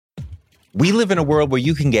We live in a world where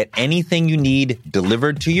you can get anything you need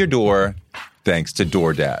delivered to your door thanks to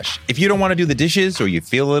DoorDash. If you don't want to do the dishes or you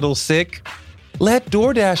feel a little sick, let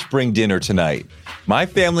DoorDash bring dinner tonight. My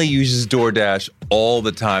family uses DoorDash all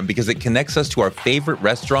the time because it connects us to our favorite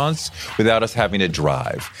restaurants without us having to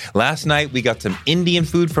drive. Last night, we got some Indian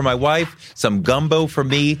food for my wife, some gumbo for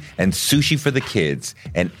me, and sushi for the kids.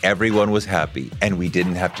 And everyone was happy, and we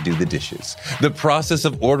didn't have to do the dishes. The process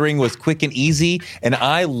of ordering was quick and easy, and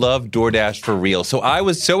I love DoorDash for real. So I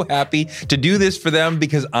was so happy to do this for them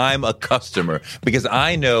because I'm a customer, because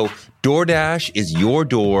I know DoorDash is your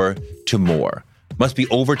door to more. Must be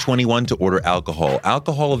over 21 to order alcohol.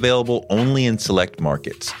 Alcohol available only in select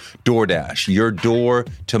markets. DoorDash, your door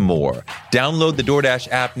to more. Download the DoorDash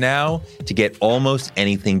app now to get almost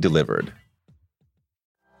anything delivered.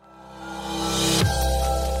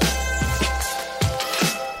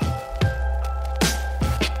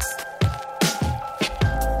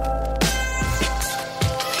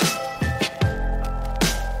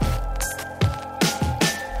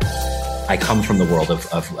 I come from the world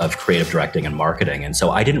of creative directing and marketing. And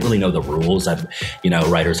so I didn't really know the rules.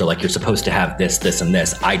 Writers are like, you're supposed to have this, this, and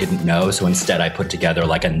this. I didn't know. So instead I put together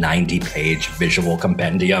like a 90-page visual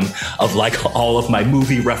compendium of like all of my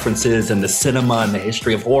movie references and the cinema and the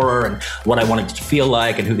history of horror and what I wanted it to feel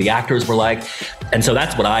like and who the actors were like. And so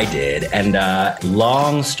that's what I did. And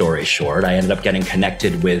long story short, I ended up getting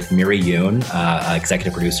connected with Miri Yoon,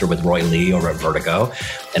 executive producer with Roy Lee over at Vertigo.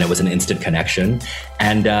 And it was an instant connection.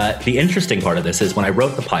 And the interesting part of this is when I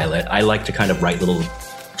wrote the pilot, I like to kind of write little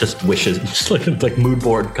just wishes, just like mood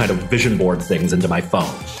board, kind of vision board things into my phone.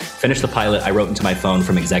 Finished the pilot, I wrote into my phone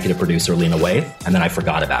from executive producer Lena Waithe, and then I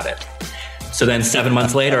forgot about it. So then 7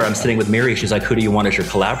 months later, I'm sitting with Miri. She's like, who do you want as your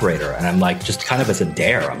collaborator? And I'm like, just kind of as a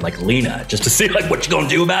dare, I'm like, Lena, just to see like what you gonna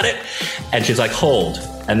do about it? And she's like, hold.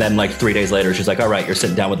 And then like 3 days later, she's like, all right, you're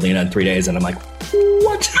sitting down with Lena in 3 days. And I'm like,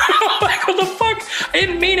 what? Like, what the fuck? I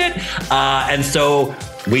didn't mean it. And so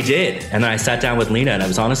we did. And then I sat down with Lena, and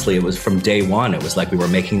it was from day one. It was like we were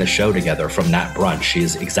making the show together from that brunch.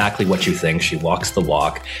 She's exactly what you think. She walks the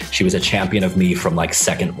walk. She was a champion of me from like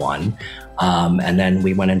second one. And then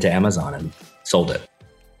we went into Amazon and sold it.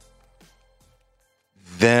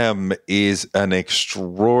 Them is an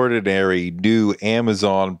extraordinary new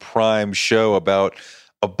Amazon Prime show about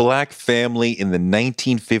a black family in the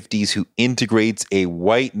 1950s who integrates a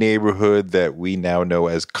white neighborhood that we now know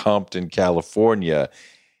as Compton, California,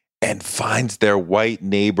 and finds their white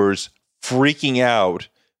neighbors freaking out,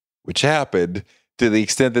 which happened to the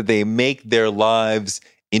extent that they make their lives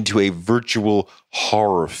into a virtual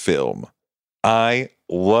horror film. I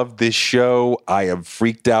love this show. I am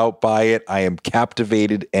freaked out by it. I am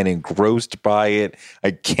captivated and engrossed by it.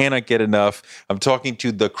 I cannot get enough. I'm talking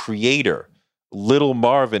to the creator, Little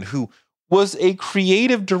Marvin, who was a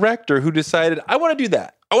creative director who decided, I want to do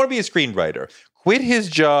that. I want to be a screenwriter. Quit his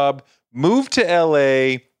job, moved to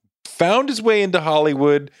LA, found his way into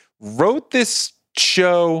Hollywood, wrote this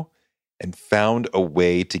show, and found a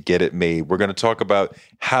way to get it made. We're going to talk about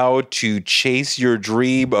how to chase your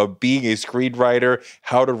dream of being a screenwriter,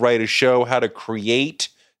 how to write a show, how to create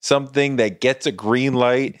something that gets a green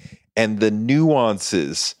light, and the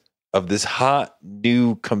nuances of this hot,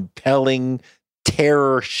 new, compelling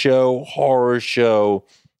terror show, horror show,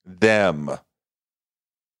 Them.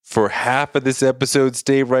 For half of this episode,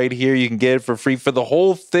 stay right here. You can get it for free for the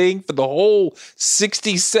whole thing, for the whole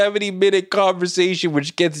 60, 70-minute conversation,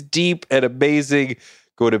 which gets deep and amazing.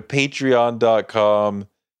 Go to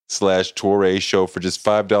patreon.com/Touré Show for just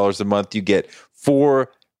 $5 a month. You get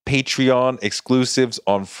 4 Patreon exclusives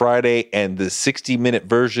on Friday and the 60-minute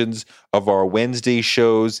versions of our Wednesday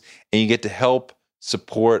shows. And you get to help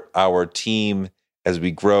support our team as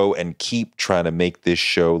we grow and keep trying to make this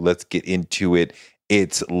show. Let's get into it.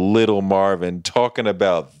 It's Little Marvin talking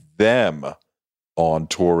about Them on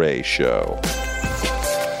Touré Show.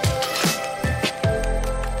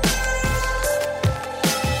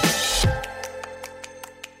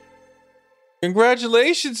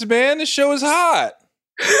 Congratulations, man. The show is hot.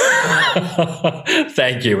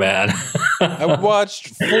 Thank you, man. I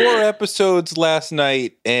watched 4 episodes last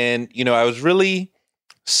night, and I was really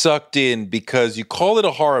sucked in because you call it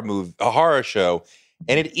a horror show,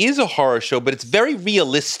 and it is a horror show, but it's very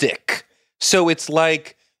realistic. So it's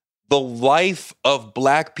like the life of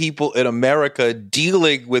black people in America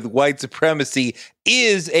dealing with white supremacy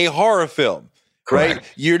is a horror film. Correct. Right?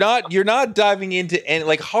 You're not diving into any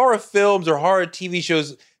like horror films or horror TV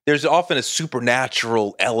shows. there's often a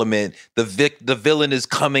supernatural element. The villain is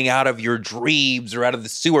coming out of your dreams or out of the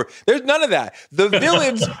sewer. There's none of that. The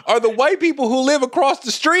villains are the white people who live across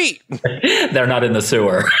the street. They're not in the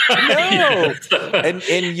sewer. No. And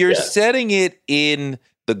you're setting it in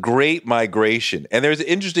the Great Migration. And there's an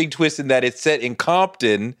interesting twist in that it's set in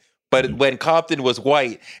Compton, but when Compton was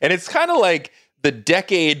white. And it's kind of like the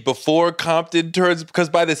decade before Compton turns, because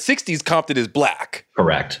by the 60s, Compton is black.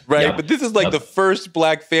 Correct. Right? Yep. But this is like the first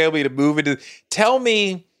black family to move into. Tell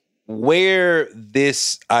me where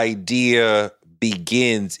this idea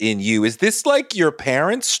begins in you. Is this like your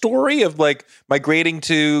parents' story of like migrating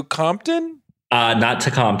to Compton? Not to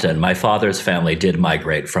Compton. My father's family did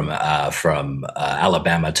migrate from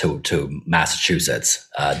Alabama to Massachusetts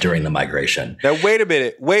during the migration. Now, wait a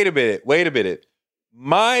minute.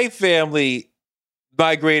 My family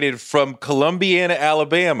migrated from Columbiana,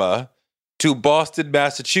 Alabama to Boston,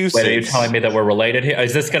 Massachusetts. Wait, are you telling me that we're related here?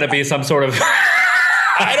 Is this going to be some sort of...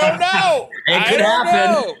 I don't know. It could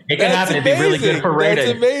happen. It could happen. It'd be really good for rating.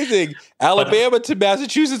 That's amazing. Alabama to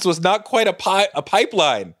Massachusetts was not quite a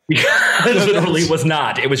pipeline. It literally was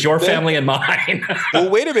not. It was your family and mine. Well,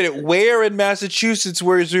 wait a minute. Where in Massachusetts,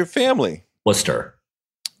 where is your family? Worcester.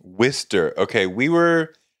 Okay,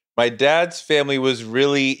 my dad's family was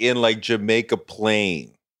really in like Jamaica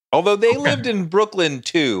Plain. Although they lived in Brooklyn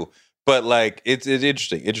too. But like it's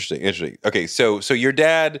interesting. Okay, so your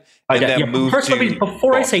dad and then moved first, to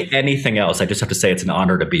before I say anything else, I just have to say it's an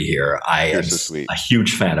honor to be here. I am a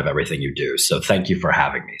huge fan of everything you do, so thank you for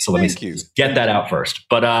having me. So let me get that out first.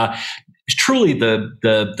 But truly,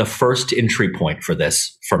 the first entry point for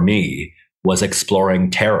this for me was exploring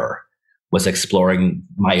terror. Was exploring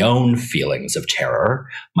my own feelings of terror,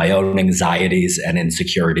 my own anxieties and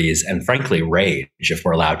insecurities, and frankly, rage, if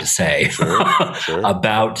we're allowed to say, sure.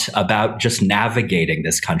 about just navigating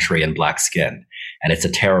this country in black skin. And it's a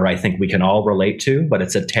terror I think we can all relate to, but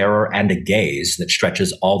it's a terror and a gaze that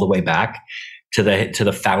stretches all the way back to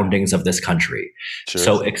the foundings of this country. Sure.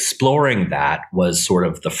 So exploring that was sort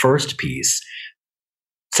of the first piece.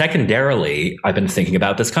 Secondarily, I've been thinking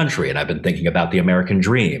about this country and I've been thinking about the American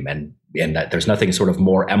dream and that there's nothing sort of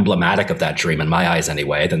more emblematic of that dream in my eyes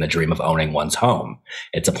anyway than the dream of owning one's home.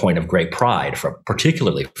 It's a point of great pride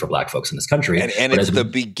particularly for black folks in this country. And it's the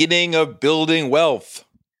beginning of building wealth.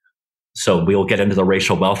 So we'll get into the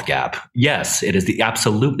racial wealth gap. Yes, it is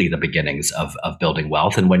absolutely the beginnings of building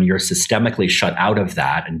wealth. And when you're systemically shut out of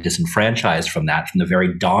that and disenfranchised from that from the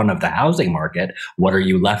very dawn of the housing market, what are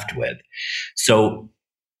you left with? So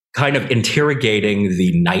kind of interrogating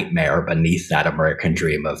the nightmare beneath that American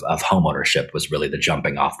dream of homeownership was really the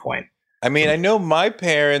jumping off point. I mean, I know my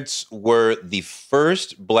parents were the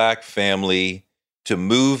first black family to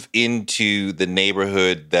move into the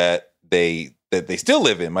neighborhood that they still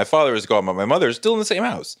live in. My father is gone, but my mother is still in the same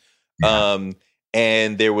house. Yeah.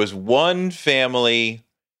 And there was one family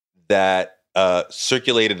that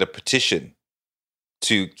circulated a petition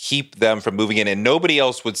to keep them from moving in, and nobody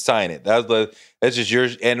else would sign it. That's just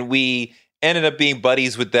yours. And we ended up being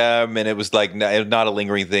buddies with them, and it was like not a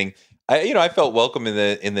lingering thing. I felt welcome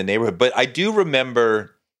in the neighborhood, but I do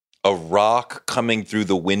remember a rock coming through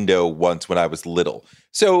the window once when I was little.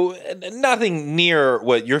 So nothing near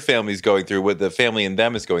what your family's going through, what the family and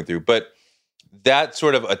them is going through, but that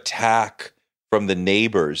sort of attack from the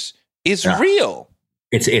neighbors is real.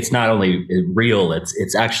 It's not only real,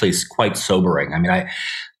 it's actually quite sobering. I mean,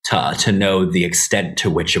 to know the extent to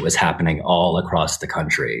which it was happening all across the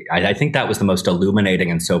country. I think that was the most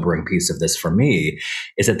illuminating and sobering piece of this for me,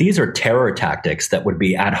 is that these are terror tactics that would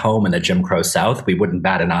be at home in the Jim Crow South. We wouldn't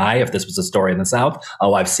bat an eye if this was a story in the South.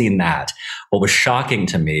 Oh, I've seen that. What was shocking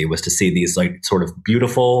to me was to see these like sort of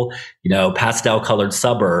beautiful, pastel colored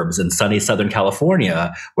suburbs in sunny Southern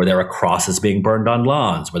California where there are crosses being burned on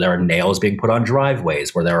lawns, where there are nails being put on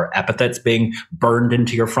driveways, where there are epithets being burned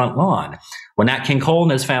into your front lawn. When Nat King Cole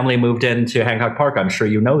and his family moved into Hancock Park, I'm sure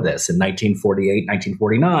you know this, in 1948,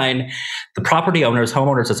 1949, the Property Owners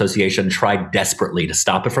Homeowners Association tried desperately to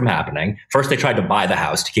stop it from happening. First, they tried to buy the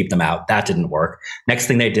house to keep them out. That didn't work. Next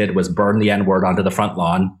thing they did was burn the N-word onto the front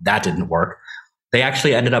lawn. That didn't work. They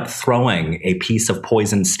actually ended up throwing a piece of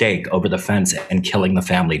poisoned steak over the fence and killing the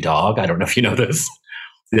family dog. I don't know if you know this.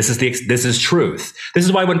 This is truth. This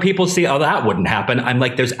is why when people see, oh, that wouldn't happen, I'm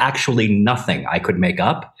like, there's actually nothing I could make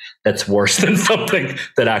up that's worse than something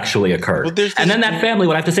that actually occurred. Well, and then that family,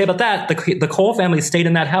 what I have to say about that, the Cole family stayed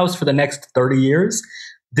in that house for the next 30 years.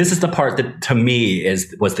 This is the part that to me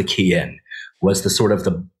was the key in, was the sort of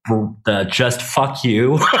the just fuck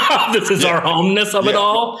you. This is our homeness of it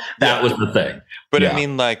all. That was the thing. But I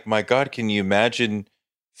mean, like, my God, can you imagine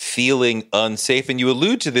feeling unsafe. And you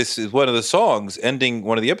allude to this as one of the songs ending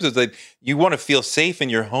one of the episodes, like you want to feel safe in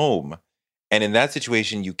your home. And in that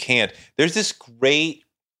situation, you can't. There's this great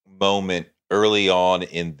moment early on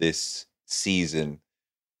in this season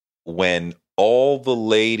when all the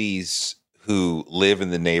ladies who live in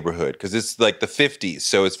the neighborhood, because it's like the 50s,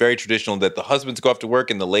 so it's very traditional that the husbands go off to work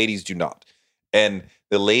and the ladies do not. And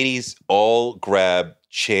the ladies all grab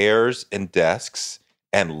chairs and desks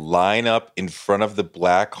and line up in front of the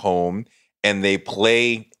black home, and they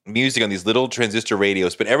play music on these little transistor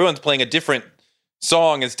radios, but everyone's playing a different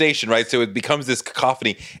song and station, right? So it becomes this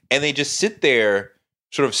cacophony, and they just sit there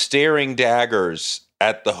sort of staring daggers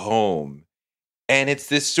at the home. And it's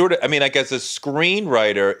this sort of, I mean, like as a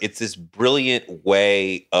screenwriter, it's this brilliant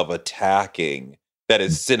way of attacking that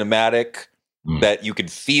is cinematic, that you can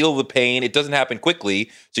feel the pain. It doesn't happen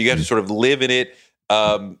quickly, so you have to sort of live in it.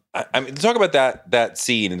 I mean, talk about that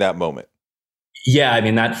scene in that moment. Yeah, I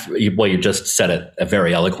mean, you just said it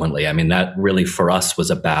very eloquently. I mean, that really for us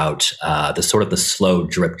was about the sort of the slow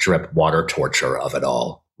drip, drip water torture of it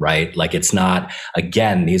all, right? Like it's not,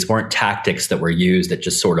 again, these weren't tactics that were used that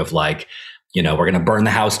just sort of like, you know, we're going to burn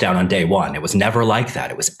the house down on day one. It was never like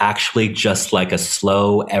that. It was actually just like a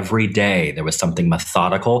slow every day. There was something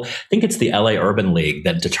methodical. I think it's the LA Urban League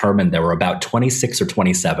that determined there were about 26 or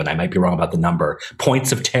 27. I might be wrong about the number.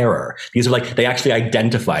 Points of terror. These are like, they actually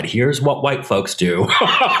identified, here's what white folks do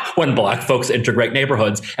when black folks integrate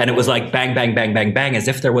neighborhoods. And it was like bang, bang, bang, bang, bang, as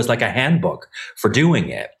if there was like a handbook for doing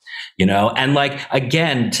it, you know? And like,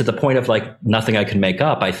 again, to the point of like nothing I can make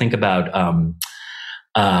up, I think about,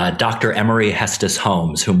 Dr. Emery Hestis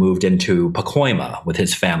Holmes, who moved into Pacoima with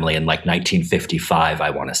his family in like 1955, I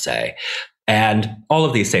want to say. And all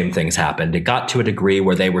of these same things happened. It got to a degree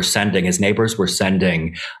where his neighbors were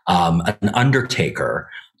sending an undertaker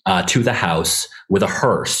to the house with a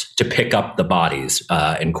hearse to pick up the bodies,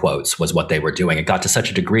 in quotes, was what they were doing. It got to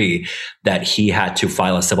such a degree that he had to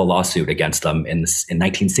file a civil lawsuit against them in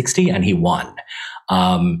 1960, and he won.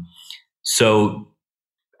 So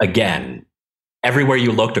again, everywhere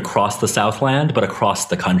you looked across the Southland, but across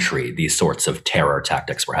the country, these sorts of terror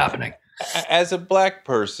tactics were happening. As a black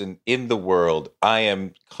person in the world, I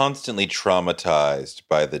am constantly traumatized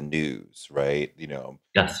by the news, right? You know,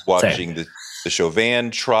 yes, watching the Chauvin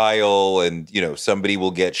trial, and, you know, somebody will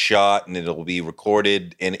get shot and it'll be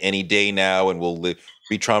recorded in any day now and we'll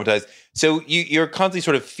be traumatized. So you're constantly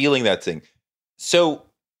sort of feeling that thing. So,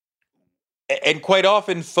 and quite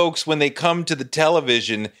often folks, when they come to the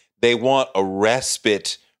television, they want a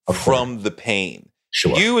respite from the pain.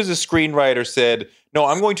 Sure. You as a screenwriter said, no,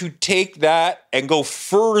 I'm going to take that and go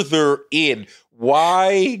further in.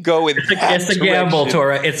 Why go in that direction? It's a gamble,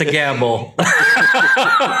 Tora. It's a gamble.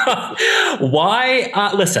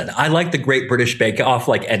 Why? Listen, I like the Great British Bake Off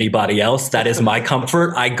like anybody else. That is my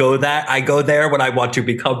comfort. I go there when I want to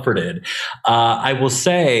be comforted. I will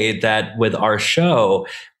say that with our show,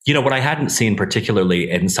 you know, what I hadn't seen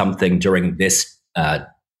particularly in something during this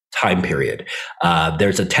time period.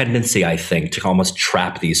 There's a tendency, I think, to almost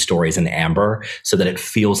trap these stories in amber so that it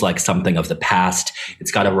feels like something of the past.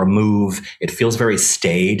 It's got to remove. It feels very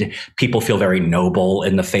staid. People feel very noble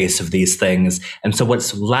in the face of these things. And so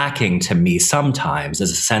what's lacking to me sometimes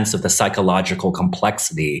is a sense of the psychological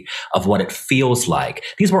complexity of what it feels like.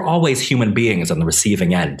 These were always human beings on the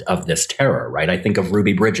receiving end of this terror, right? I think of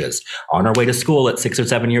Ruby Bridges on her way to school at 6 or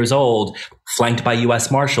 7 years old, flanked by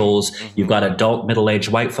U.S. Marshals. Mm-hmm. You've got adult middle-aged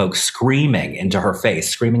white folks screaming into her face,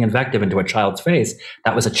 screaming invective into a child's face.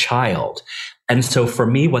 That was a child. And so for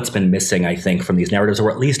me, what's been missing, I think, from these narratives, or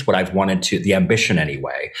at least what I've wanted to, the ambition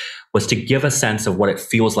anyway, was to give a sense of what it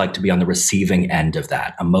feels like to be on the receiving end of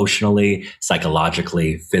that, emotionally,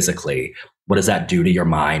 psychologically, physically. What does that do to your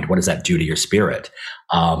mind? What does that do to your spirit?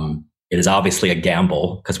 It is obviously a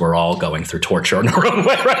gamble because we're all going through torture in our own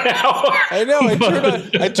way right now. I know.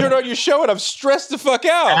 I turned on your show and I'm stressed the fuck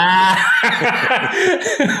out.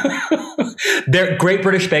 They're Great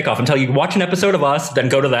British Bake Off. Until you watch an episode of us, then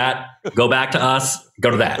go to that, go back to us, go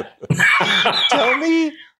to that. Tell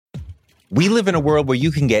me. We live in a world where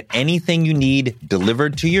you can get anything you need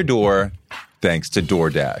delivered to your door thanks to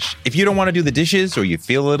DoorDash. If you don't want to do the dishes or you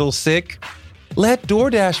feel a little sick, let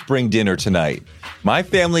DoorDash bring dinner tonight. My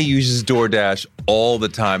family uses DoorDash all the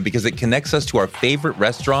time because it connects us to our favorite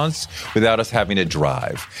restaurants without us having to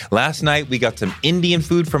drive. Last night, we got some Indian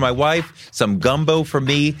food for my wife, some gumbo for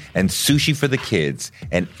me, and sushi for the kids.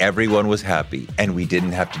 And everyone was happy, and we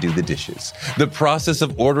didn't have to do the dishes. The process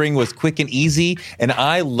of ordering was quick and easy, and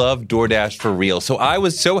I love DoorDash for real. So I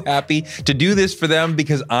was so happy to do this for them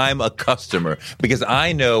because I'm a customer, because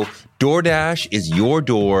I know DoorDash is your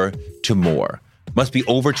door to more. Must be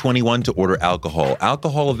over 21 to order alcohol.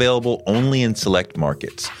 Alcohol available only in select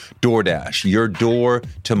markets. DoorDash, your door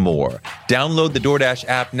to more. Download the DoorDash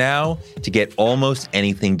app now to get almost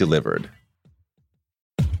anything delivered.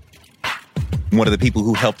 One of the people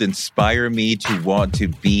who helped inspire me to want to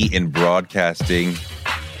be in broadcasting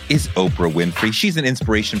is Oprah Winfrey. She's an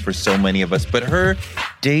inspiration for so many of us, but her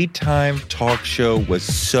daytime talk show was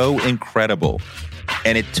so incredible.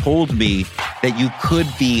 And it told me that you could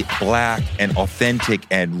be Black and authentic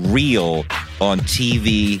and real on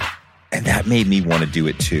TV. And that made me want to do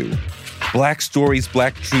it too. Black Stories,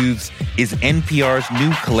 Black Truths is NPR's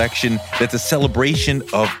new collection that's a celebration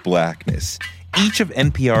of Blackness. Each of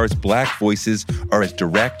NPR's Black voices are as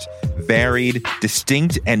direct, varied,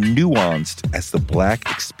 distinct, and nuanced as the Black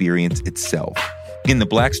experience itself. In the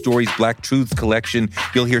Black Stories, Black Truths collection,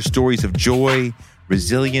 you'll hear stories of joy,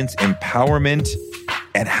 resilience, empowerment,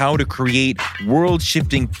 and how to create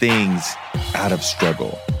world-shifting things out of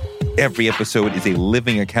struggle. Every episode is a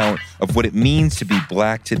living account of what it means to be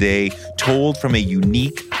Black today, told from a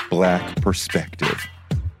unique Black perspective.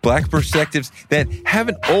 Black perspectives that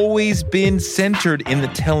haven't always been centered in the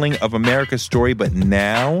telling of America's story, but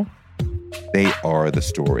now they are the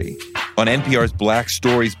story. On NPR's Black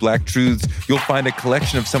Stories, Black Truths, you'll find a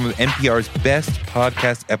collection of some of NPR's best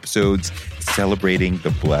podcast episodes celebrating the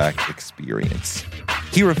Black experience.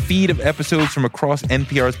 Hear a feed of episodes from across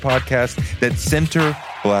NPR's podcasts that center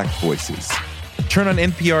Black voices. Turn on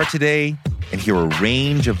NPR today and hear a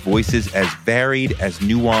range of voices as varied, as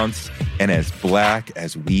nuanced, and as Black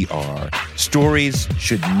as we are. Stories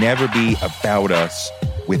should never be about us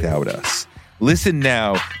without us. Listen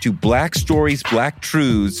now to Black Stories, Black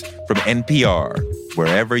Truths from NPR,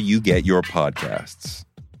 wherever you get your podcasts.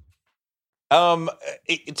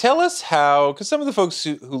 Tell us how, because some of the folks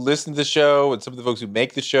who listen to the show and some of the folks who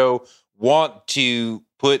make the show want to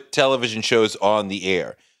put television shows on the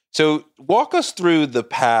air. So walk us through the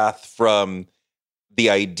path from the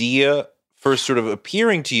idea first sort of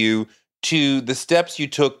appearing to you to the steps you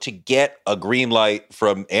took to get a green light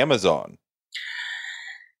from Amazon.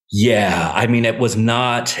 Yeah, I mean, it was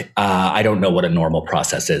not, I don't know what a normal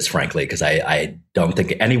process is, frankly, because I don't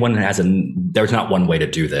think anyone there's not one way to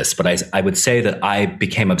do this, but I would say that I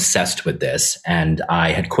became obsessed with this and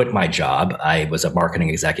I had quit my job. I was a marketing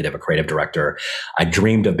executive, a creative director. I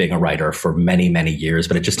dreamed of being a writer for many, many years,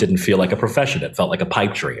 but it just didn't feel like a profession. It felt like a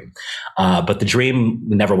pipe dream. But the dream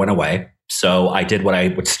never went away. So I did what I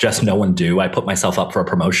would suggest no one do. I put myself up for a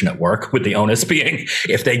promotion at work, with the onus being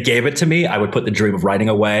if they gave it to me, I would put the dream of writing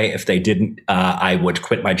away. If they didn't, I would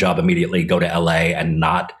quit my job immediately, go to LA and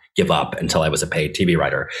not give up until I was a paid TV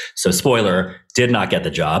writer. So spoiler, did not get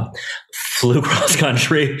the job, flew cross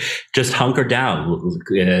country, just hunkered down,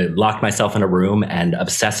 locked myself in a room and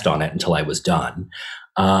obsessed on it until I was done.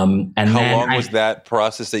 And how long was that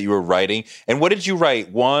process that you were writing? And what did you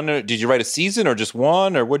write? Did you write a season or just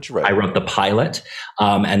one, or what'd you write? I wrote the pilot.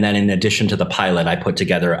 And then in addition to the pilot,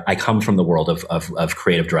 I come from the world of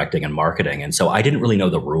creative directing and marketing. And so I didn't really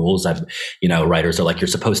know the rules. Writers are like, you're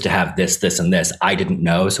supposed to have this, this, and this. I didn't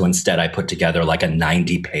know. So instead I put together like a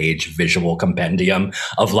 90-page visual compendium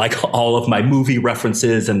of like all of my movie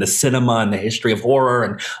references and the cinema and the history of horror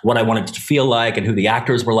and what I wanted it to feel like and who the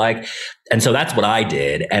actors were like. And so that's what I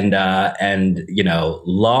did. And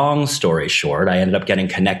long story short, I ended up getting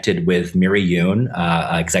connected with Miri Yoon,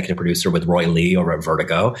 executive producer with Roy Lee over at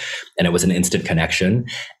Vertigo. And it was an instant connection.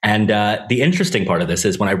 And the interesting part of this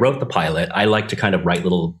is when I wrote the pilot, I like to kind of write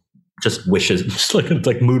little just wishes, just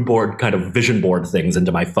like mood board, kind of vision board things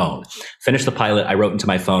into my phone. Finished the pilot, I wrote into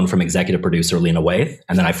my phone from executive producer Lena Waithe,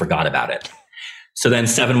 and then I forgot about it. So then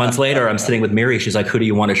 7 months later, I'm sitting with Miri. She's like, who do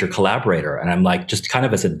you want as your collaborator? And I'm like, just kind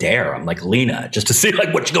of as a dare. I'm like, Lena, just to see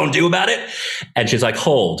like what you gonna do about it. And she's like,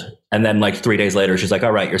 hold. And then like 3 days later, she's like,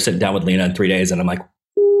 all right, you're sitting down with Lena in 3 days. And I'm like,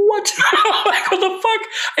 what? Like, what the fuck?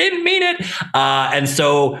 I didn't mean it. And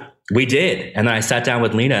so we did. And then I sat down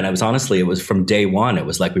with Lena and it was from day one. It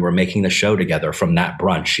was like we were making the show together from that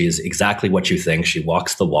brunch. She is exactly what you think. She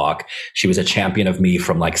walks the walk. She was a champion of me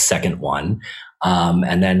from like second one.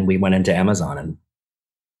 And then we went into Amazon and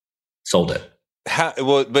sold it.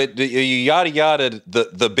 But you yada yada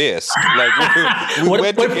the bisque. Like what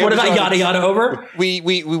did I yada yada over?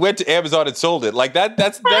 We went to Amazon and sold it. Like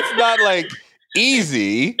that's not like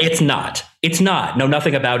easy. It's not. It's not. No,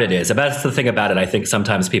 nothing about it is. That's the thing about it. I think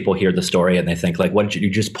sometimes people hear the story and they think, like, what did you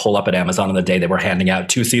just pull up at Amazon on the day they were handing out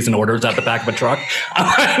 2-season orders out the back of a truck?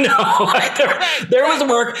 I know. Like, there was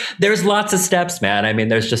work. There's lots of steps, man. I mean,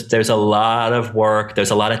 there's a lot of work. There's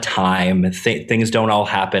a lot of time. Things don't all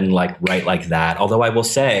happen right like that. Although I will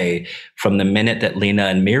say, from the minute that Lena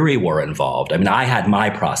and Miri were involved, I mean, I had my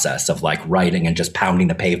process of like writing and just pounding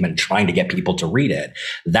the pavement, trying to get people to read it.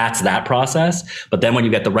 That's that process. But then when you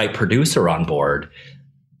get the right producer on board,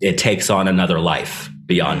 it takes on another life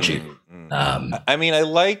beyond you. I mean, I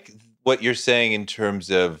like what you're saying in terms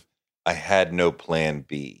of I had no plan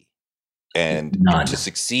B. And None. To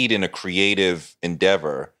succeed in a creative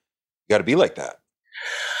endeavor, you got to be like that.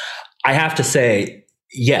 I have to say,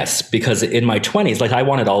 yes, because in my 20s, like I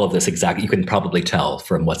wanted all of this exactly. You can probably tell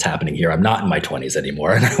from what's happening here. I'm not in my 20s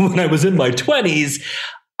anymore. And when I was in my 20s,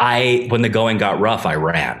 when the going got rough, I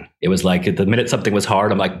ran. It was like the minute something was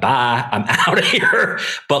hard, I'm like, bye, I'm out of here.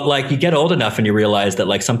 But like you get old enough and you realize that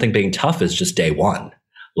like something being tough is just day one.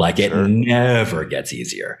 Like it never gets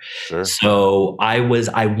easier. Sure. So I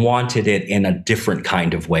wanted it in a different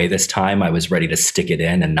kind of way this time. I was ready to stick it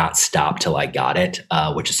in and not stop till I got it,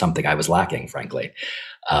 which is something I was lacking, frankly,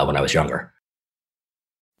 when I was younger.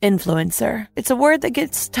 Influencer. It's a word that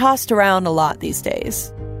gets tossed around a lot these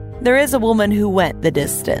days. There is a woman who went the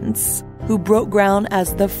distance, who broke ground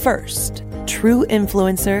as the first true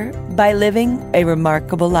influencer by living a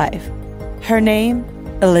remarkable life. Her name,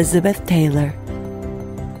 Elizabeth Taylor.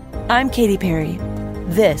 I'm Katy Perry.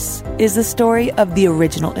 This is the story of the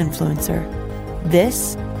original influencer.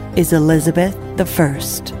 This is Elizabeth the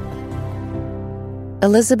First.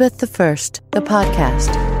 Elizabeth the First, the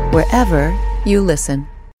podcast, wherever you listen.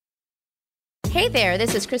 Hey there,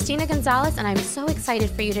 this is Christina Gonzalez, and I'm so excited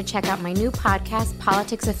for you to check out my new podcast,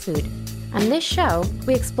 Politics of Food. On this show,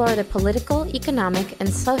 we explore the political, economic, and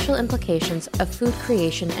social implications of food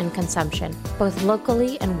creation and consumption, both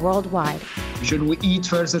locally and worldwide. Should we eat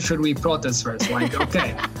first or should we protest first? Like,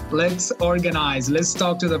 okay, let's organize, let's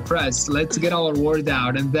talk to the press, let's get our word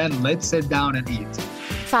out, and then let's sit down and eat.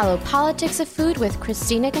 Follow Politics of Food with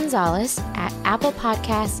Christina Gonzalez at Apple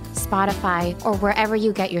Podcasts, Spotify, or wherever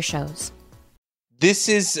you get your shows. This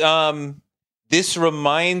is, this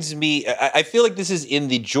reminds me, I feel like this is in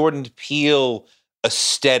the Jordan Peele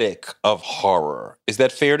aesthetic of horror. Is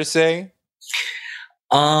that fair to say?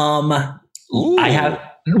 I have,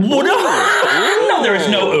 no, there is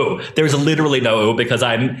no ooh. There's literally no ooh because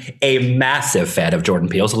I'm a massive fan of Jordan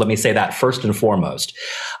Peele. So let me say that first and foremost.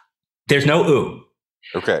 There's no ooh.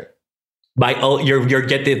 Okay.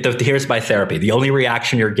 Here's my therapy. The only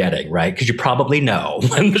reaction you're getting, right? Because you probably know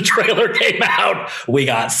when the trailer came out, we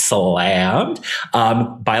got slammed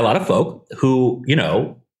by a lot of folk who,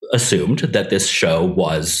 assumed that this show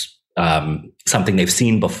was something they've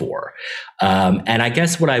seen before. And I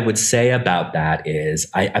guess what I would say about that is,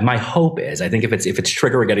 my hope is, I think if it's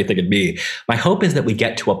triggering anything in me, my hope is that we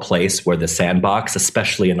get to a place where the sandbox,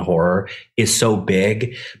 especially in horror, is so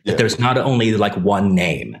big that there's not only like one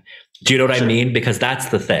name. Do you know what I mean? Because that's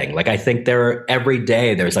the thing. Like, I think every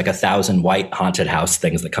day there's like 1,000 white haunted house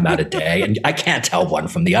things that come out a day, and I can't tell one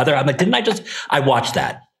from the other. I'm like, I watched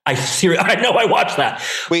that. I know I watched that.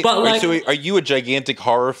 Wait, so are you a gigantic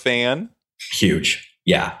horror fan? Huge.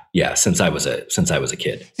 Yeah. Since I was a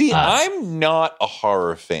kid. See, I'm not a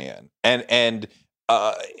horror fan, and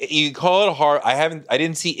you call it horror. I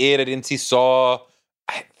didn't see it. I didn't see Saw.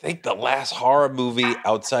 I think the last horror movie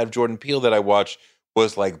outside of Jordan Peele that I watched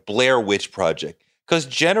was like Blair Witch Project. Because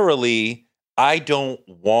generally, I don't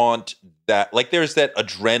want that. Like, there's that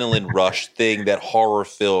adrenaline rush thing that horror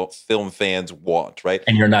film fans want, right?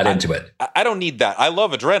 And you're not into it. I don't need that. I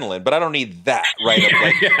love adrenaline, but I don't need that, right? I'm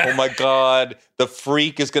like, oh my God, the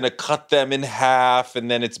freak is going to cut them in half, and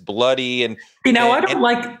then it's bloody. And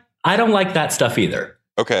I don't like that stuff either.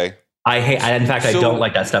 Okay. I don't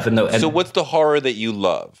like that stuff. So what's the horror that you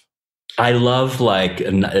love? I love like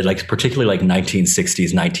particularly like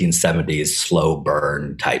 1960s, 1970s slow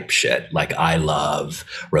burn type shit. Like I love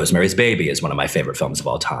Rosemary's Baby is one of my favorite films of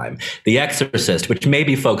all time. The Exorcist, which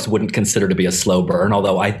maybe folks wouldn't consider to be a slow burn,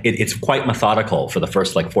 although it's quite methodical for the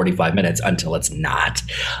first like 45 minutes until it's not.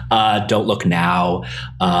 Don't Look Now,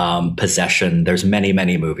 Possession. There's many,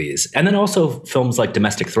 many movies. And then also films like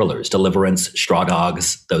domestic thrillers, Deliverance, Straw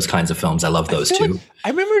Dogs, those kinds of films. I love those too. I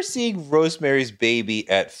remember seeing Rosemary's Baby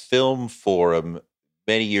at Film Forum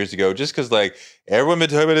many years ago, just because like everyone been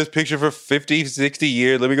talking about this picture for 50, 60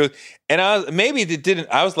 years. Let me go. And I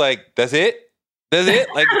was like, that's it? Does it?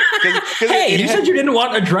 Like, hey, you said you didn't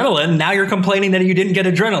want adrenaline. Now you're complaining that you didn't get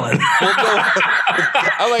adrenaline.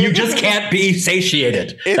 Like, you just can't be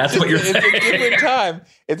satiated. That's what you're saying. It's a different time.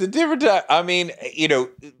 It's a different time. I mean, you know,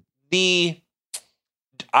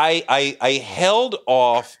 I held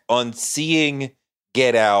off on seeing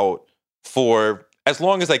Get Out for as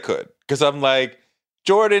long as I could, because I'm like,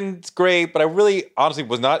 Jordan's great, but I really honestly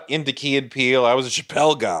was not into Key and Peele. I was a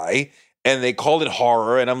Chappelle guy, and they called it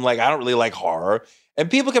horror, and I'm like, I don't really like horror. And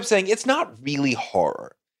people kept saying, it's not really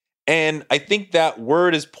horror. And I think that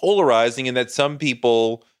word is polarizing in that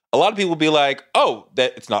a lot of people will be like, oh,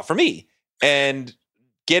 that it's not for me. And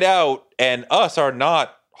Get Out and Us are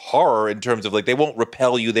not horror in terms of like, they won't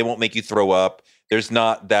repel you, they won't make you throw up. There's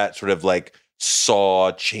not that sort of like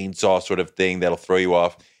Saw, chainsaw sort of thing that'll throw you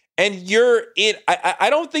off. And I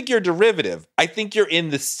don't think you're derivative. I think you're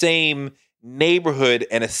in the same neighborhood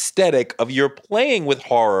and aesthetic of you're playing with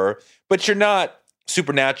horror, but you're not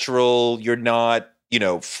supernatural. You're not,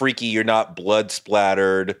 freaky. You're not blood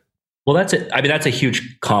splattered. Well, that's it. I mean, that's a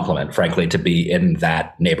huge compliment, frankly, to be in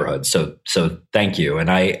that neighborhood. So thank you. And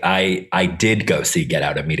I did go see Get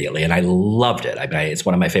Out immediately, and I loved it. I mean, it's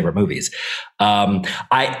one of my favorite movies.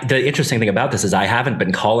 The interesting thing about this is I haven't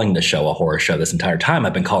been calling the show a horror show this entire time.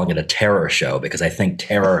 I've been calling it a terror show because I think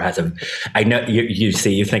terror has I know you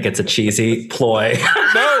think it's a cheesy ploy.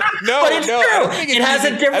 No, but it's true. It has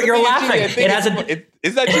a different. You're laughing. It has a.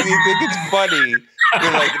 It's not cheesy. I think it's funny.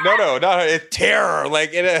 You're like, no, it's terror.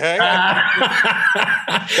 Like,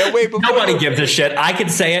 nobody gives a shit. I can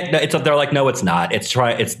say it. They're like, no, it's not.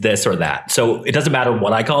 It's this or that. So it doesn't matter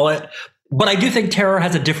what I call it. But I do think terror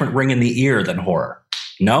has a different ring in the ear than horror.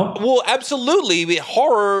 No? Well, absolutely. I mean,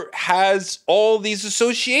 horror has all these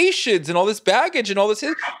associations and all this baggage and all this.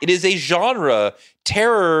 It is a genre.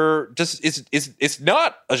 Terror just is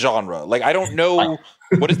not a genre. Like, I don't know.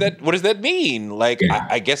 What does that mean? Like, yeah.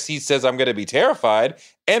 I guess he says I'm going to be terrified,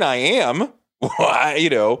 and I am. I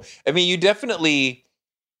mean, you definitely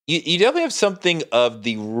have something of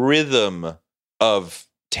the rhythm of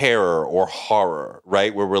terror or horror,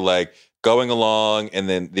 right? Where we're like going along, and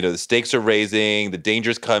then the stakes are raising, the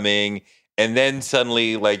danger's coming, and then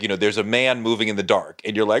suddenly, like, there's a man moving in the dark,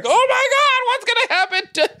 and you're like, oh my God, what's going to happen?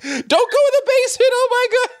 Don't go in the basement. Oh my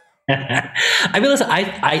God. I mean, listen,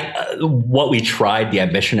 what we tried, the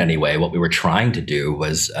ambition anyway, what we were trying to do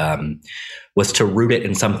was to root it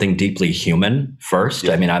in something deeply human first.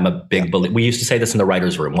 Yeah. I mean, I'm a big believer. We used to say this in the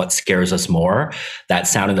writer's room. What scares us more? That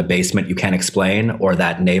sound in the basement you can't explain, or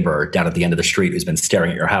that neighbor down at the end of the street who's been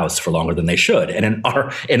staring at your house for longer than they should. And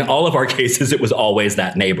in all of our cases, it was always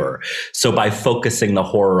that neighbor. So by focusing the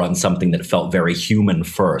horror on something that felt very human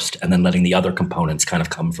first, and then letting the other components kind of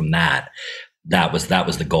come from that was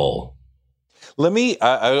the goal. Let me,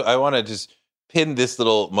 I want to just pin this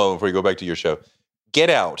little moment before you go back to your show.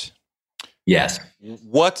 Get Out. Yes.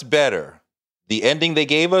 What's better, the ending they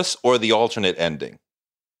gave us or the alternate ending?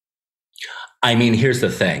 I mean, here's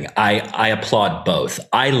the thing. I applaud both.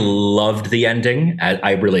 I loved the ending.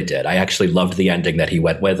 I really did. I actually loved the ending that he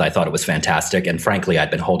went with. I thought it was fantastic. And frankly,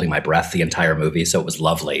 I'd been holding my breath the entire movie, so it was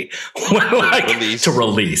lovely to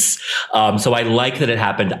release. So I like that it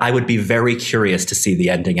happened. I would be very curious to see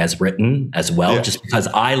the ending as written as well, just because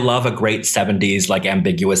I love a great 70s, like,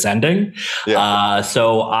 ambiguous ending. Yeah.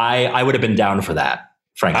 So I would have been down for that,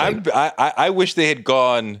 frankly. I wish they had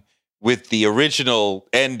gone with the original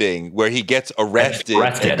ending where he gets arrested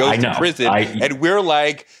and goes to prison. And we're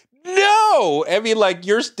like, no! I mean, like,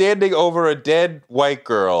 you're standing over a dead white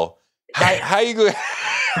girl. How you going to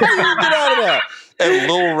get out of that?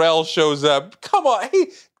 And Lil Rel shows up. Come on. Hey,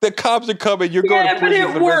 the cops are coming. You're going to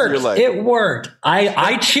prison for the rest of your life. It worked.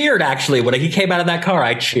 I cheered, actually. When he came out of that car,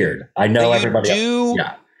 I cheered. I know everybody else.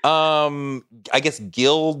 Yeah. I guess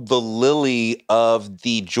gild the lily of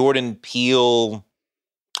the Jordan Peele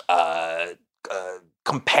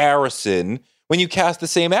comparison when you cast the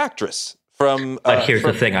same actress from. But here's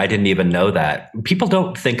the thing: I didn't even know that. People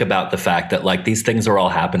don't think about the fact that, like, these things are all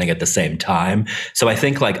happening at the same time. So I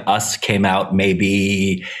think, like, Us came out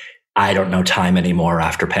maybe, I don't know time anymore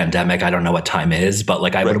after pandemic. I don't know what time is, but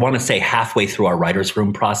like I would want to say halfway through our writer's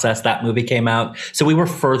room process, that movie came out. So we were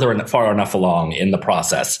far enough along in the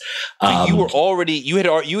process. So you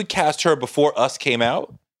had cast her before Us came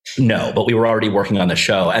out? No, but we were already working on the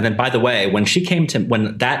show. And then, by the way, when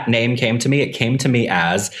that name came to me, it came to me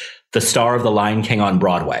as the star of The Lion King on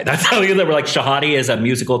Broadway. That's how they were like, Shahadi is a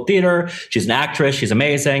musical theater. She's an actress. She's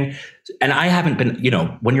amazing. And I haven't been,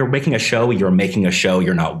 when you're making a show, you're making a show.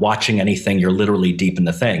 You're not watching anything. You're literally deep in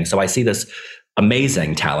the thing. So I see this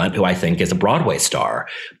amazing talent who I think is a Broadway star.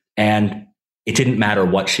 And it didn't matter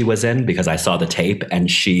what she was in because I saw the tape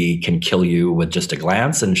and she can kill you with just a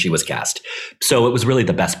glance, and she was cast. So it was really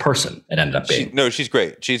the best person it ended up being. She's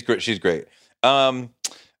great. She's great. She's great. The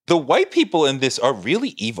white people in this are really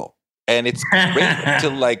evil. And it's great to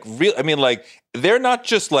like real. I mean, like they're not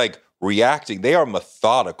just like reacting; they are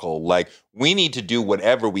methodical. Like we need to do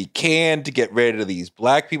whatever we can to get rid of these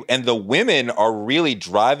black people, and the women are really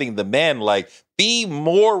driving the men. Like be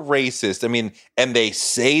more racist. I mean, and they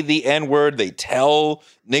say the N-word. They tell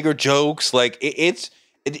nigger jokes. Like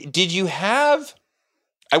did you have?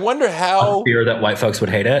 I wonder how. Fear that white folks would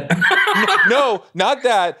hate it. No, not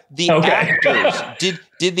that. The actors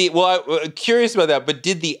did the. Well, I'm curious about that. But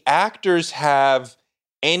did the actors have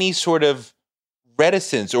any sort of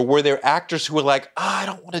reticence, or were there actors who were like, I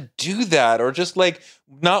don't want to do that, or just like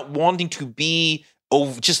not wanting to be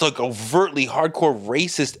just like overtly hardcore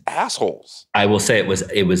racist assholes? I will say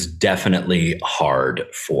it was definitely hard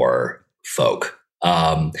for folk.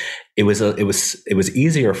 It was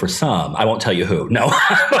easier for some. I won't tell you who. No,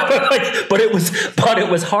 but it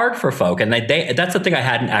was hard for folk, and that's the thing I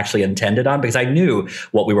hadn't actually intended on, because I knew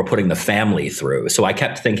what we were putting the family through. So I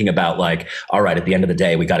kept thinking about like, all right, at the end of the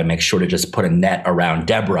day, we got to make sure to just put a net around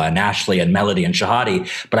Deborah and Ashley and Melody and Shahadi.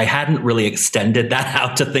 But I hadn't really extended that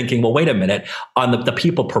out to thinking, well, wait a minute, on the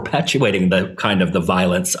people perpetuating the kind of the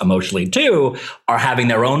violence emotionally too are having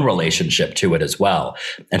their own relationship to it as well.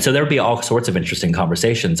 And so there'd be all sorts of interesting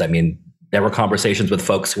conversations. I mean, there were conversations with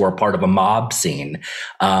folks who are part of a mob scene,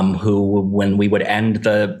 who, when we would end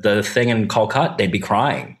the thing and call cut, they'd be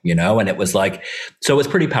crying, and it was like, so it was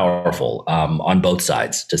pretty powerful on both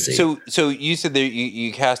sides to see. So you said that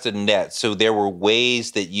you cast a net. So there were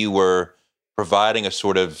ways that you were providing a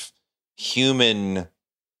sort of human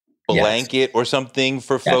blanket or something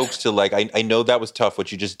for folks to like. I know that was tough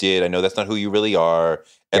what you just did. I know that's not who you really are.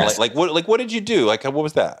 And what did you do? Like, what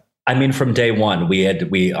was that? I mean, from day one,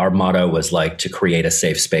 our motto was like to create a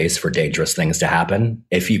safe space for dangerous things to happen.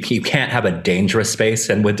 If you can't have a dangerous space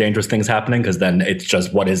and with dangerous things happening, because then it's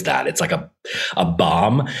just, what is that? It's like a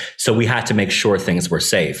bomb. So we had to make sure things were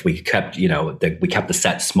safe. We kept, we kept the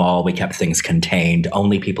set small. We kept things contained.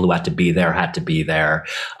 Only people who had to be there.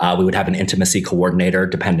 We would have an intimacy coordinator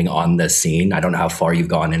depending on the scene. I don't know how far you've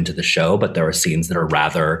gone into the show, but there are scenes that are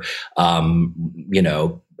rather,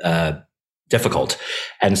 difficult.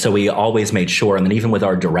 And so we always made sure, and then even with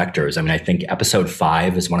our directors, I mean, I think episode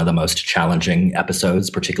 5 is one of the most challenging episodes,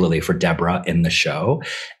 particularly for Deborah in the show.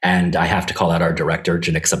 And I have to call out our director,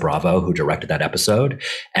 Janixa Bravo, who directed that episode.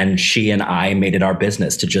 And she and I made it our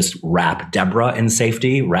business to just wrap Deborah in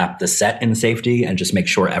safety, wrap the set in safety, and just make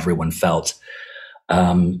sure everyone felt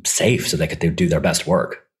safe so they could do their best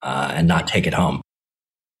work and not take it home.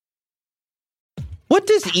 What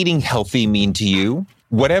does eating healthy mean to you?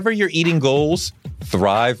 Whatever your eating goals,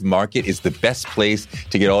 Thrive Market is the best place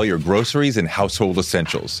to get all your groceries and household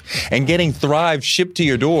essentials. And getting Thrive shipped to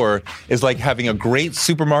your door is like having a great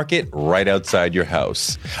supermarket right outside your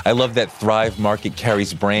house. I love that Thrive Market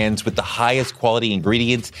carries brands with the highest quality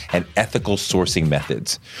ingredients and ethical sourcing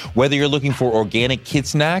methods. Whether you're looking for organic kid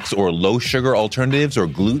snacks or low sugar alternatives or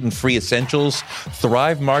gluten-free essentials,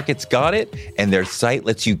 Thrive Market's got it, and their site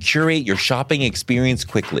lets you curate your shopping experience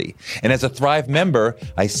quickly. And as a Thrive member,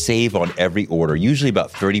 I save on every order, usually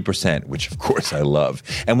about 30%, which of course I love.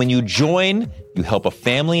 And when you join, you help a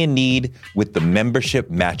family in need with the membership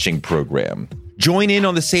matching program. Join in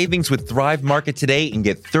on the savings with Thrive Market today and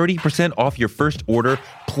get 30% off your first order,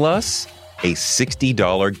 plus a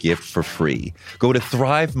 $60 gift for free. Go to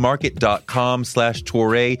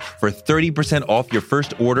thrivemarket.com/Touré for 30% off your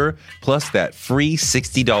first order, plus that free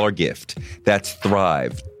 $60 gift. That's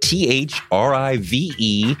Thrive,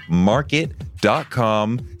 THRIVE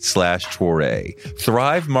market.com/Touré.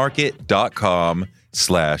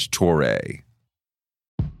 thrivemarket.com/Touré.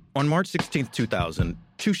 On March 16, 2000,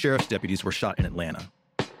 2 sheriff's deputies were shot in Atlanta.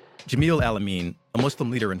 Jamil Al-Amin, a Muslim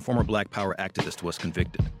leader and former Black Power activist, was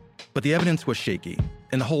convicted. But the evidence was shaky,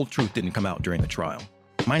 and the whole truth didn't come out during the trial.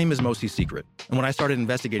 My name is Mosi Secret, and when I started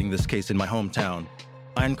investigating this case in my hometown,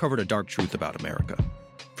 I uncovered a dark truth about America.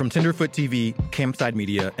 From Tenderfoot TV, Campside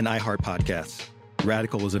Media, and iHeart Podcasts,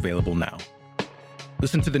 Radical is available now.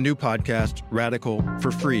 Listen to the new podcast, Radical,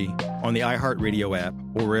 for free on the iHeartRadio app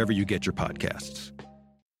or wherever you get your podcasts.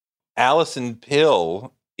 Allison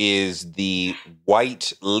Pill is the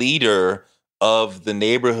white leader of the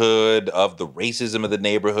neighborhood, of the racism of the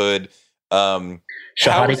neighborhood.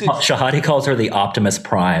 Shahadi calls her the Optimus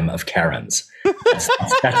Prime of Karens. That's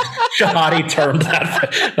Shahadi termed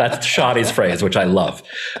that. That's Shahadi's phrase, which I love.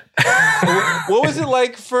 What was it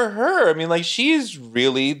like for her? I mean, like, she is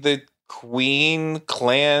really the Queen,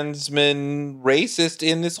 Klansman, racist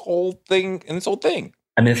in this whole thing.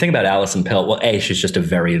 I mean, the thing about Alison Pill, well, A, she's just a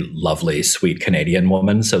very lovely, sweet Canadian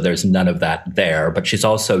woman. So there's none of that there. But she's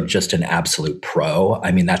also just an absolute pro.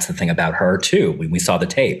 I mean, that's the thing about her, too. When we saw the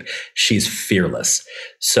tape, she's fearless.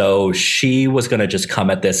 So she was going to just come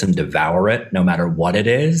at this and devour it, no matter what it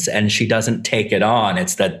is. And she doesn't take it on.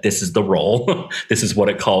 It's that this is the role. This is what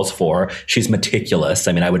it calls for. She's meticulous.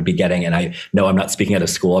 I mean, I would be getting, and I know I'm not speaking out of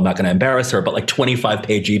school, I'm not going to embarrass her, but like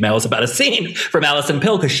 25-page emails about a scene from Alison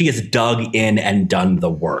Pill because she has dug in and done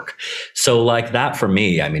the work. So like that for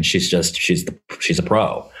me, I mean, she's a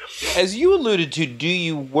pro. As you alluded to, do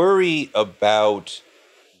you worry about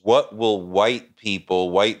what will white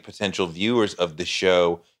potential viewers of the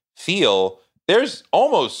show feel? There's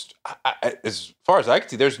almost, as far as I can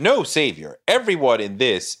see, there's no savior. Everyone in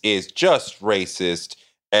this is just racist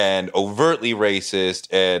and overtly racist.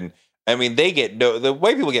 And I mean, the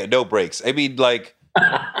white people get no breaks. I mean, like...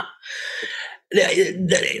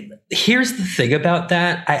 Here's the thing about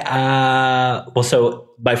that. So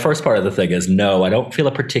my first part of the thing is no, I don't feel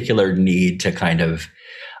a particular need to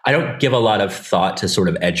I don't give a lot of thought to sort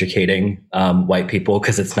of educating white people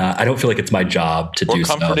because I don't feel like it's my job to do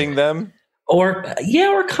so. Or comforting them? Or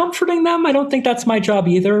comforting them. I don't think that's my job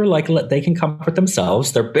either. Like they can comfort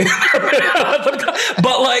themselves. They're big.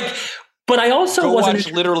 But I also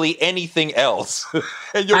watch literally anything else.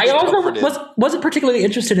 And I also wasn't particularly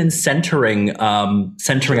interested in centering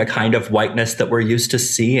a kind of whiteness that we're used to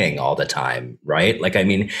seeing all the time, right? Like, I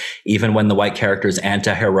mean, even when the white character is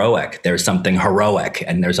anti-heroic, there's something heroic,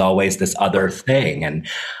 and there's always this other thing. And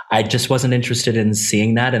I just wasn't interested in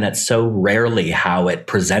seeing that, and that's so rarely how it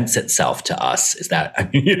presents itself to us. Is that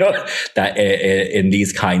that in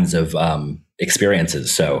these kinds of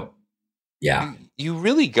experiences? So, yeah. You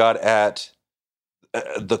really got at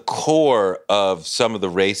the core of some of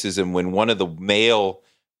the racism when one of the male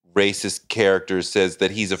racist characters says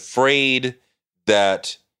that he's afraid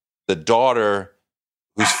that the daughter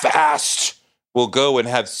who's fast will go and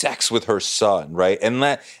have sex with her son, right? And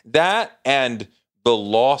that and the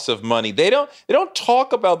loss of money. They don't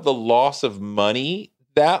talk about the loss of money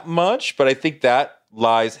that much, but I think that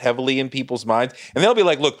lies heavily in people's minds. And they'll be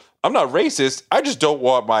like, look, I'm not racist. I just don't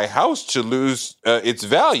want my house to lose its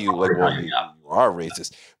value. Like, well, you are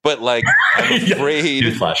racist. But like, I'm afraid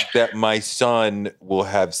that my son will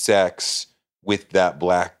have sex with that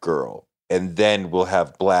black girl, and then we'll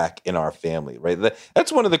have black in our family, right?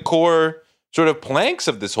 That's one of the core sort of planks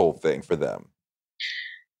of this whole thing for them.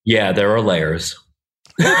 Yeah, there are layers.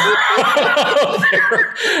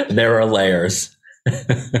 there are layers.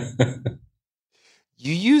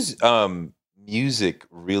 You use music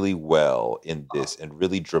really well in this, and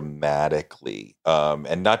really dramatically,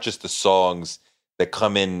 and not just the songs that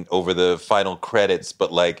come in over the final credits,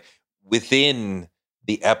 but like within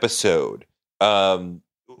the episode.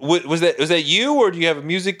 Was that you, or do you have a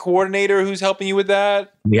music coordinator who's helping you with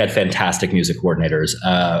that? We had fantastic music coordinators.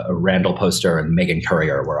 Randall Poster and Megan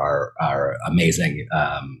Courier were our amazing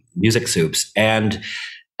music soups. And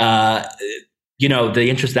that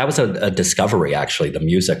was a discovery, actually, the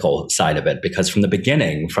musical side of it, because from the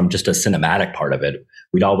beginning, from just a cinematic part of it,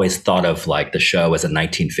 we'd always thought of like the show as a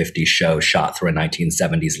 1950s show shot through a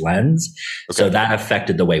 1970s lens. Okay. So that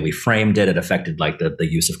affected the way we framed it. It affected like the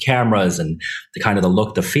use of cameras and the kind of the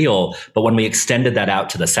look, the feel. But when we extended that out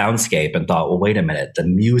to the soundscape and thought, well, wait a minute, the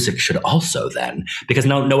music should also then, because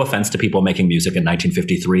no offense to people making music in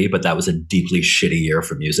 1953, but that was a deeply shitty year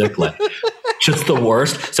for music. Like, just the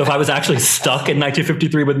worst. So if I was actually stuck in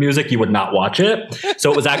 1953 with music, you would not watch it.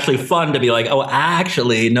 So it was actually fun to be like, oh,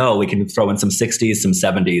 actually, no, we can throw in some 60s, some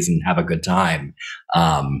 70s and have a good time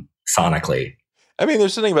sonically. I mean,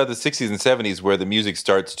 there's something about the 60s and 70s where the music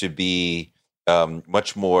starts to be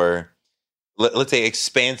much more, let's say,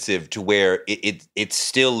 expansive, to where it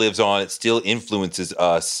still lives on. It still influences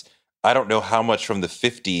us. I don't know how much from the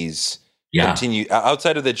 50s continue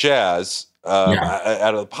outside of the jazz.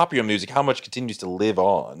 Out of the popular music, how much continues to live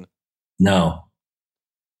on? No.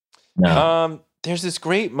 There's this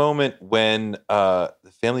great moment when the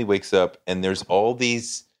family wakes up and there's all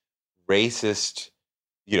these racist,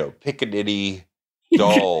 Pickaninny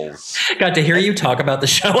dolls. Got to hear you talk about the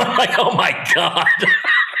show. I'm like, oh my God.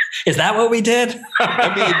 Is that what we did?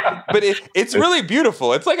 I mean, but it's really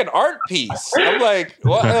beautiful. It's like an art piece. I'm like,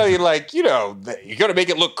 well, you're like, you're going to make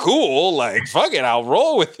it look cool. Like, fuck it, I'll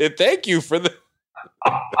roll with it. Thank you for the...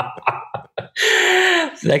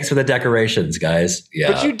 Thanks for the decorations, guys.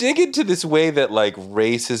 Yeah. But you dig into this way that, like,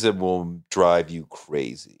 racism will drive you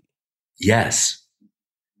crazy. Yes.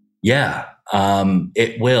 Yeah.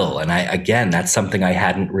 It will. And again, that's something I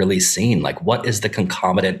hadn't really seen. Like, what is the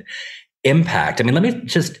concomitant impact. I mean, let me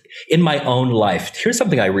just, in my own life, here's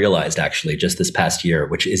something I realized actually just this past year,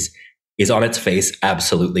 which is on its face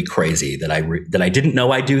absolutely crazy that I didn't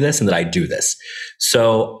know I do this and that I do this.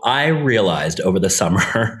 So I realized over the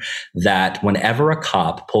summer that whenever a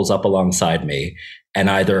cop pulls up alongside me and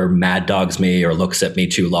either mad dogs me or looks at me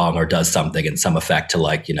too long or does something in some effect to,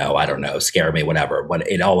 like, you know, I don't know, scare me, whatever, when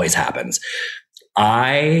it always happens,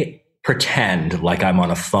 I pretend like I'm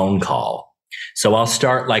on a phone call. So I'll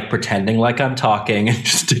start like pretending like I'm talking and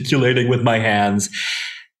gesticulating with my hands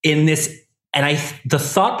in this. And the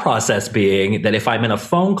thought process being that if I'm in a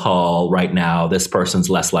phone call right now, this person's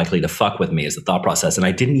less likely to fuck with me is the thought process. And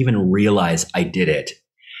I didn't even realize I did it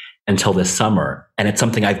until this summer. And it's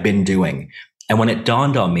something I've been doing. And when it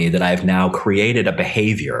dawned on me that I've now created a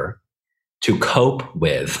behavior to cope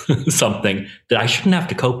with something that I shouldn't have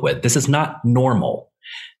to cope with, this is not normal.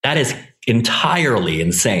 That is entirely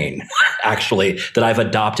insane, actually, that I've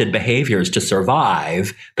adopted behaviors to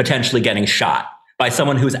survive potentially getting shot by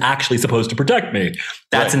someone who's actually supposed to protect me.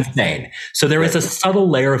 That's right. Insane. So there is a subtle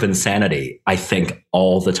layer of insanity, I think,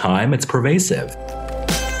 all the time. It's pervasive.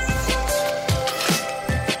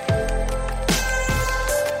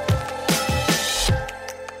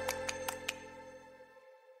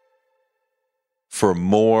 For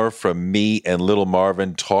more from me and Little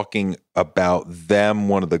Marvin talking about them,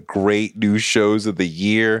 one of the great new shows of the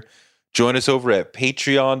year, join us over at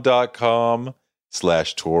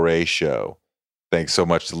patreon.com/Torre Show. Thanks so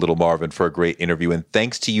much to Little Marvin for a great interview, and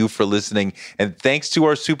thanks to you for listening, and thanks to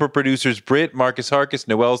our super producers, Britt, Marcus Harkis,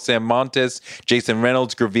 Noel Sam Montes, Jason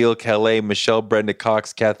Reynolds, Graville Calais, Michelle Brenda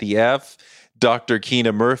Cox, Kathy F., Dr.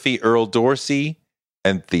 Keena Murphy, Earl Dorsey,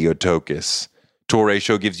 and Theotokos. Torre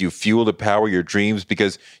Show gives you fuel to power your dreams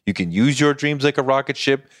because you can use your dreams like a rocket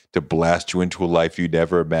ship to blast you into a life you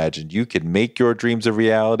never imagined. You can make your dreams a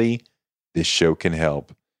reality. This show can help.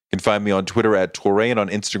 You can find me on Twitter at Torre and on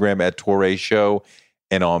Instagram at Torre Show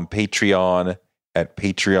and on Patreon at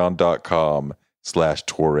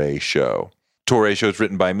patreon.com/Torre Show. Torre Show is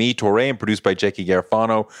written by me, Torre, and produced by Jackie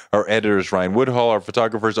Garfano. Our editor is Ryan Woodhull. Our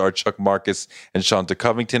photographers are Chuck Marcus and Shanta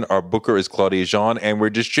Covington. Our booker is Claudia Jean, and we're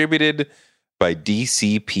distributed by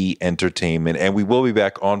DCP Entertainment. And we will be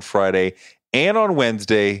back on Friday and on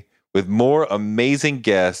Wednesday with more amazing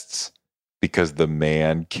guests because the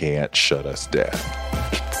man can't shut us down.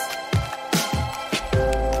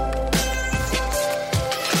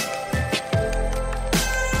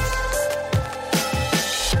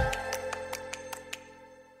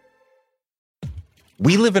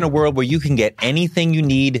 We live in a world where you can get anything you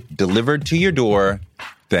need delivered to your door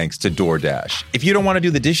thanks to DoorDash. If you don't want to do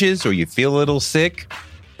the dishes or you feel a little sick,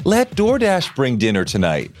 let DoorDash bring dinner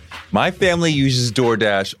tonight. My family uses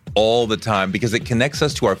DoorDash all the time because it connects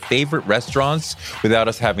us to our favorite restaurants without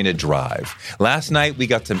us having to drive. Last night, we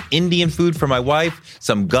got some Indian food for my wife,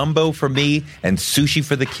 some gumbo for me, and sushi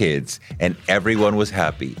for the kids. And everyone was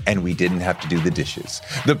happy, and we didn't have to do the dishes.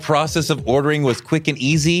 The process of ordering was quick and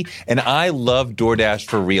easy, and I love DoorDash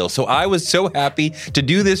for real. So I was so happy to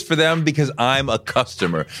do this for them because I'm a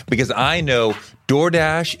customer, because I know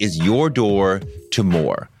DoorDash is your door to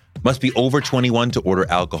more. Must be over 21 to order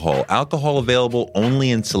alcohol. Alcohol available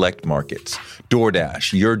only in select markets.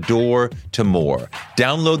 DoorDash, your door to more.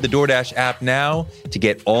 Download the DoorDash app now to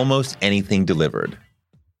get almost anything delivered.